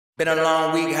Been a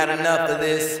long week, had enough of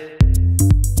this.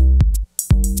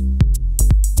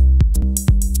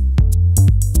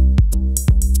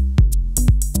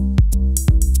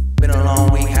 Been a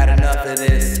long week, had enough of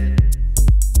this.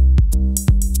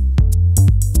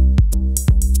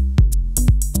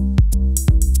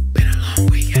 Been a long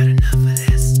week, had enough of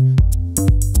this.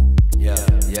 Yeah.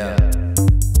 Yeah,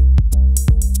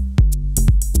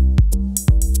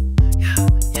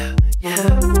 yeah,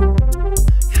 yeah.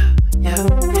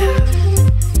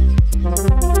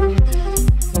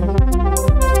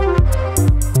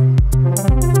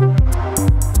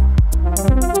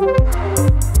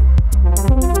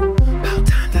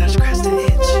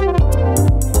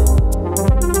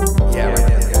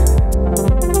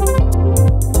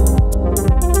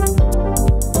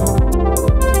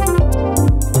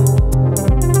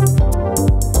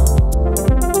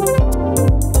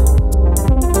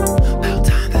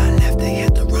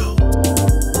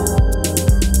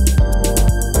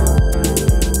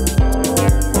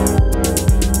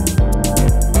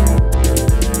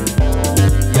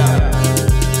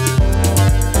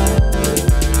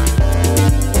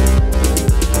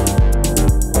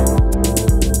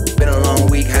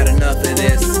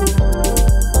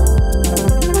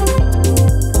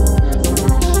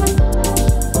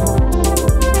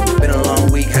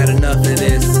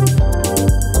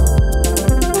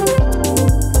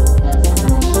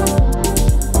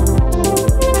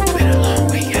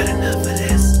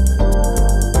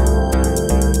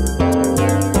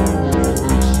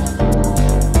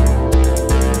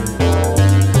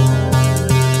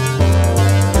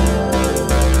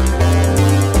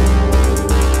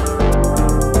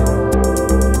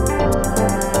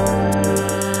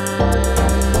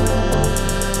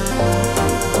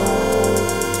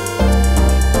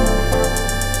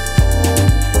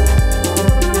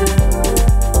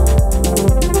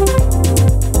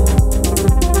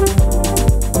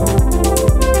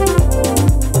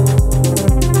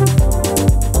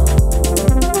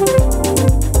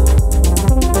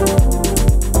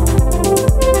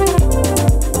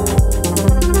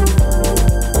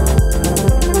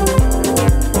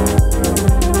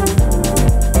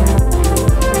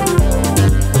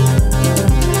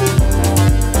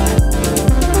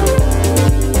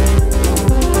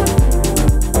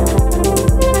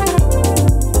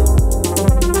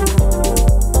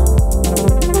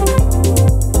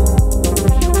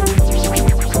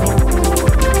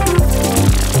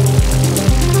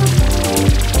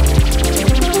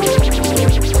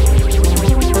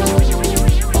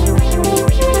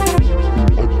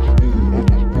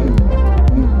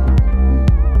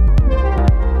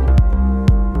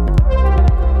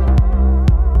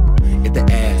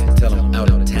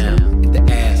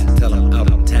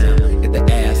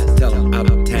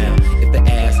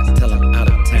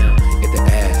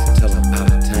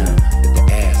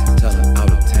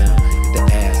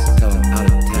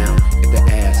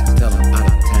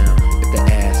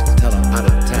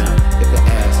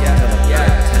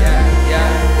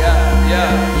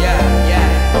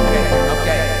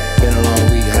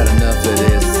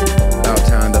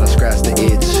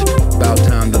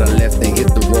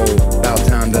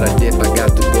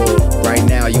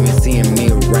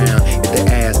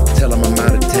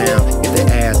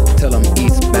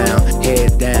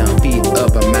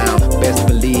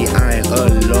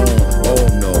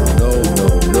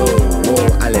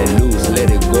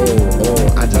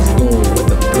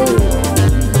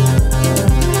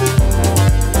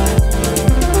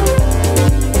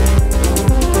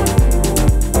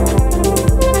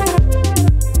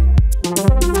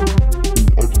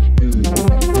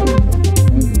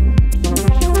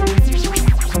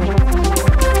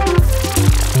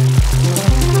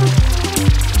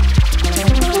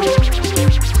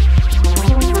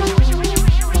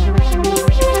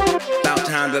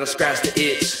 Scratch the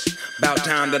itch. About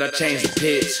time that I changed the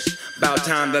pitch. About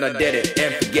time that I did it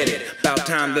and forget it. About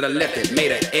time that I left it,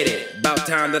 made an edit. About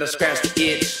time that I scratched the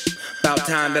itch. About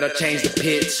time that I changed the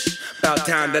pitch. About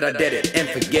time that I did it and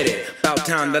forget it. About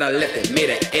time that I left it, made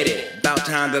an edit. About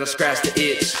time that I scratched the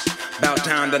itch. About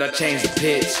time that I changed the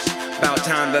pitch. About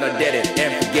time that I did it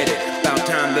and forget it. About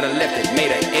time that I left it,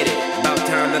 made an edit. About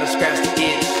time that I scratched the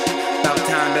itch. About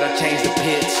time that I changed the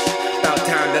pitch. About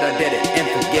time that I did it and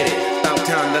forget it. About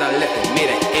time that I left it, made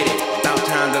an edit. About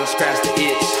time that I scratched the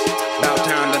itch. About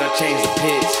time that I changed the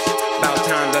pitch. About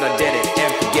time that I did it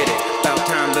and forget it. About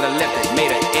time that I left it, made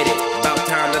an edit. About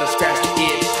time that I scratched the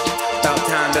itch. About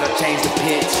time that I changed the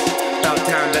pitch. About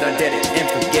time that I did it and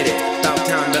forget it. About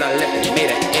time that I left it, made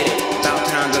an edit. About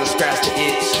time that I scratched the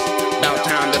itch. About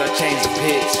time that I changed the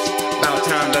pitch. About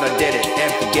time that I did it and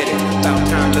forget it. About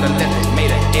time that I left it, made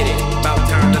an edit. About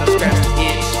time that I scratched the itch.